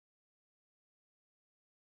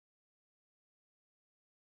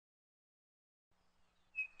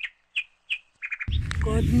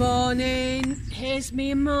Good morning. Here's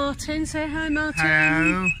me and Martin. Say hi, Martin.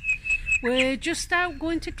 Hello. We're just out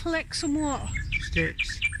going to collect some what?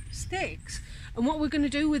 Sticks. Sticks. And what we're going to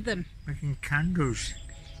do with them? Making candles.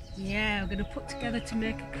 Yeah, we're going to put together to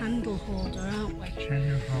make a candle holder, aren't we?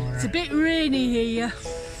 Candle holder. It's a bit rainy here.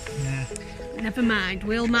 Yeah. Never mind,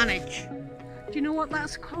 we'll manage. Do you know what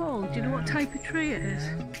that's called? Do you know what type of tree it is?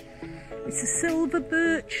 It's a silver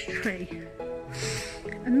birch tree.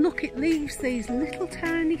 And look, it leaves these little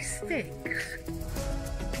tiny sticks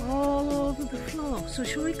all over the floor. So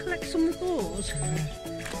shall we collect some of those? And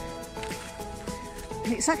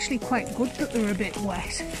it's actually quite good that they're a bit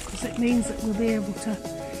wet, because it means that we'll be able to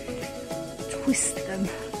twist them.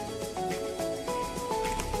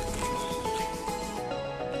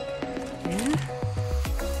 Yeah.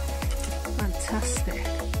 Fantastic.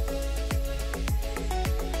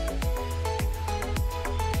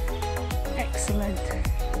 Excellent.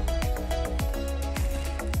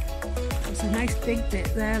 There's a nice big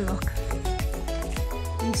bit there, look.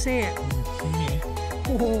 Can you see it?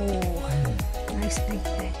 Oh, nice big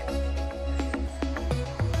bit.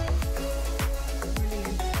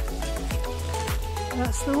 Brilliant.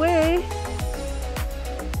 That's the way.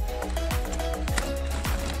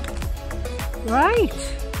 Right.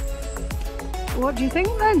 What do you think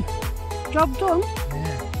then? Job done?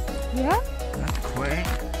 Yeah. Yeah? That's quick.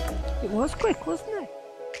 It was quick, wasn't it?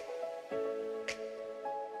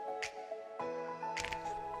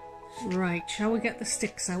 Right, shall we get the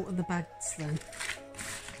sticks out of the bags then?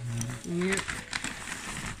 Yeah.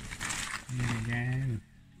 There you go.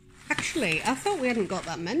 Actually, I thought we hadn't got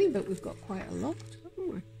that many, but we've got quite a lot,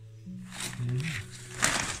 haven't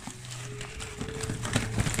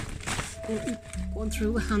we? One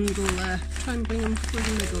through the handle there. Try and bring them through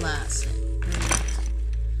the middle, that's it.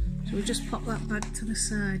 So we just pop that bag to the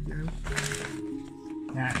side now.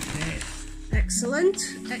 That's it. Excellent,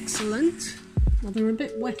 excellent. Well, they're a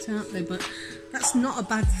bit wet, aren't they? But that's not a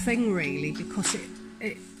bad thing really, because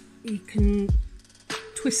you can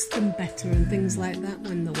twist them better and things like that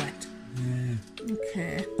when they're wet. Yeah.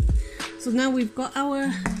 Okay. So now we've got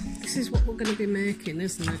our. This is what we're going to be making,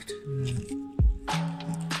 isn't it?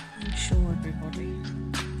 I'll show everybody.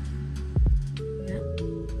 Yeah.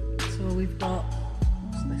 So we've got.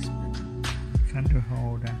 What's this one? Candle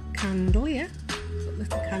holder. Candle, yeah. Got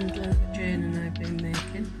little candle that Jane and I've been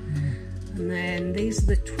making. And then these are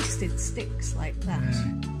the twisted sticks like that.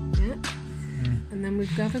 Yeah. And then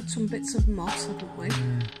we've gathered some bits of moss, haven't we?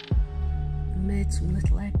 And made some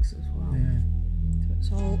little eggs as well. So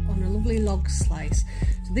it's all on a lovely log slice.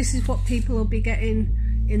 So this is what people will be getting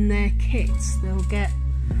in their kits. They'll get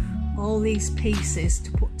all these pieces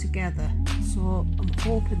to put together. So I'm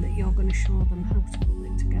hoping that you're going to show them how to put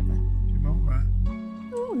it together. Do you want that?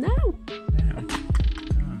 Oh, no. Yeah.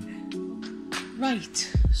 Right,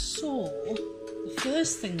 so the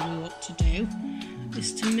first thing we ought to do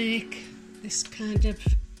is to make this kind of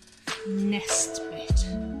nest bit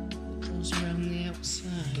that goes around the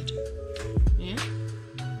outside. Yeah?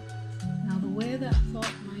 Now the way that I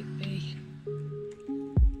thought might be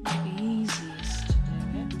easiest to do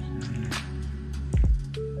it is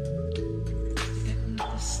to get rid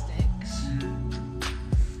of the sticks.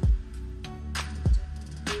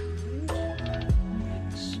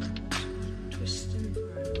 Twisting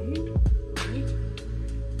around, right?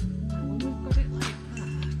 And when we've got it like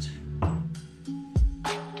that,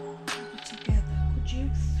 put it together. Could you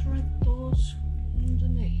thread those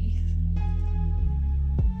underneath?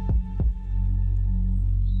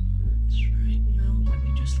 That's right. Now let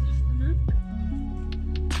me just lift them up.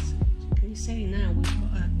 Can you see now we've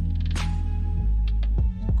got to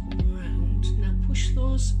come around. Now push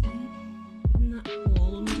those in that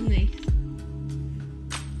hole underneath.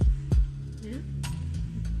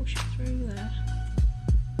 Push it through there.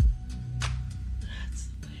 That's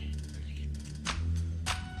the way. Brilliant.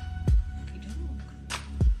 Okey-doke.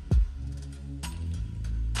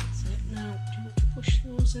 That's it. Now, do you want to push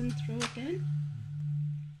those in through again?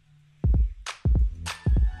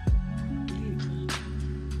 Brilliant.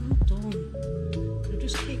 Well done. Now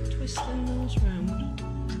just keep twisting those round.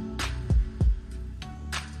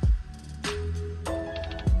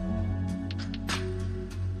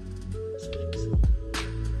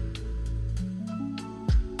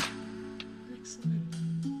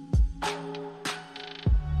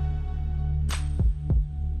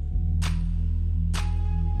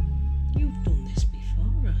 You've done this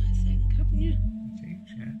before, I think, haven't you?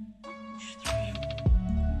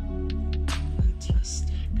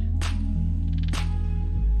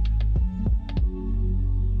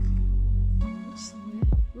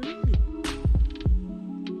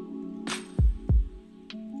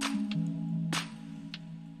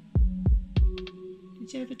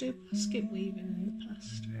 you ever do basket weaving in the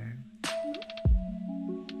past? Yeah.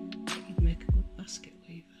 I think you'd make a good basket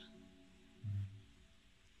weaver.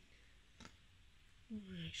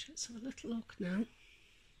 Right, let's have a little look now.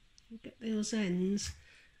 We'll get those ends,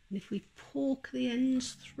 and if we poke the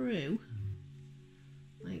ends through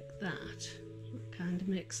like that, it kind of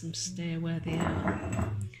makes them stay where they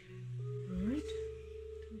are. Alright,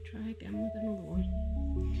 we'll try again with another one.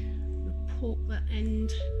 We'll poke that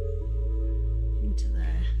end into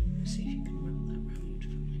there. Let's see if you can wrap that round for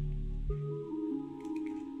me.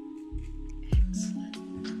 Excellent.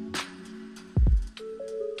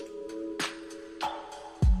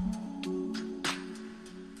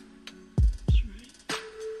 That's right.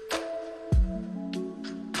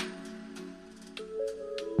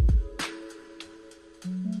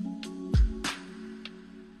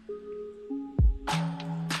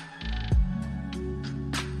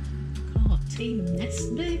 Oh, team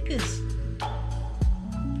nest makers.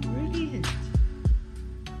 Brilliant.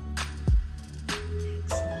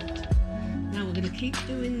 Excellent. Now we're going to keep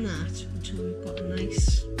doing that until we've got a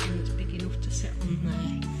nice one that's big enough to sit on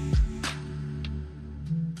there.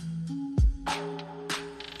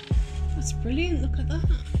 That's brilliant, look at that.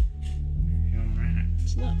 You're right.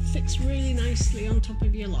 So that fits really nicely on top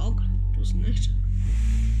of your log, doesn't it?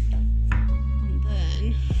 And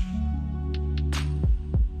then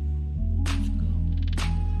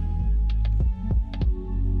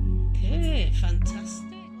fantastic.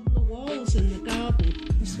 On the walls in the garden,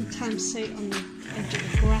 you sometimes see it on the edge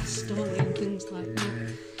of the grass, don't you, and things like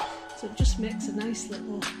that. So it just makes a nice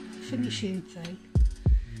little finishing thing.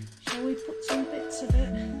 Shall we put some bits of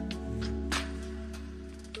it?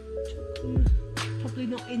 Probably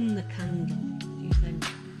not in the candle, do you think?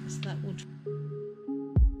 Because that would...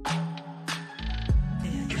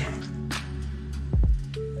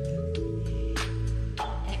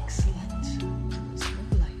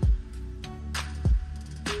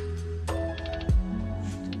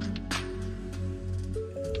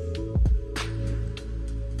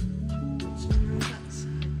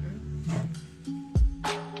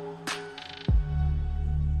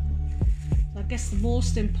 I guess the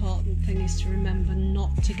most important thing is to remember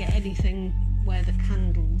not to get anything where the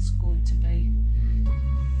candle's going to be.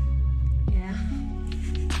 Yeah.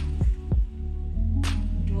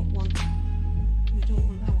 We don't want our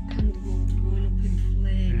candle going up in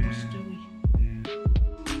flames, do we?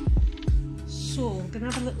 So we're gonna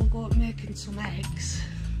have a little go at making some eggs.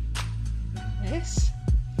 This.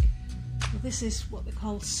 So this is what they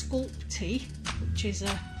call sculpty, which is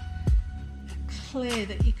a clay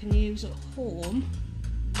that you can use at home,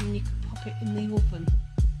 and you can pop it in the oven.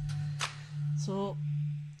 So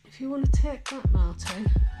if you want to take that, Martin,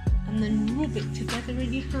 and then rub it together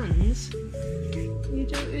in your hands, you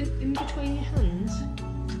do it in between your hands.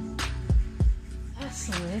 That's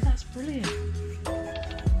the way, that's brilliant.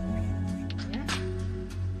 Yeah,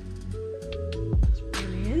 that's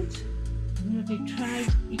brilliant. And maybe try,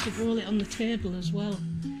 you could roll it on the table as well.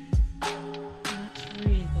 That's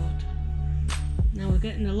really good. Now we're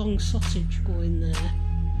getting a long sausage going there.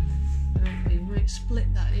 Right, we might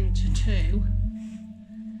split that into two.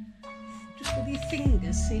 Just with your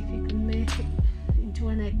fingers, see if you can make it into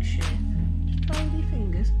an egg shape. Just try with your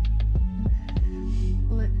fingers.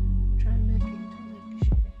 Try and make it into an egg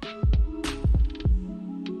shape.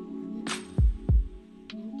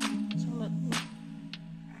 So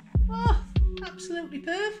oh, absolutely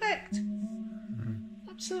perfect.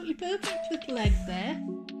 Absolutely perfect little egg there.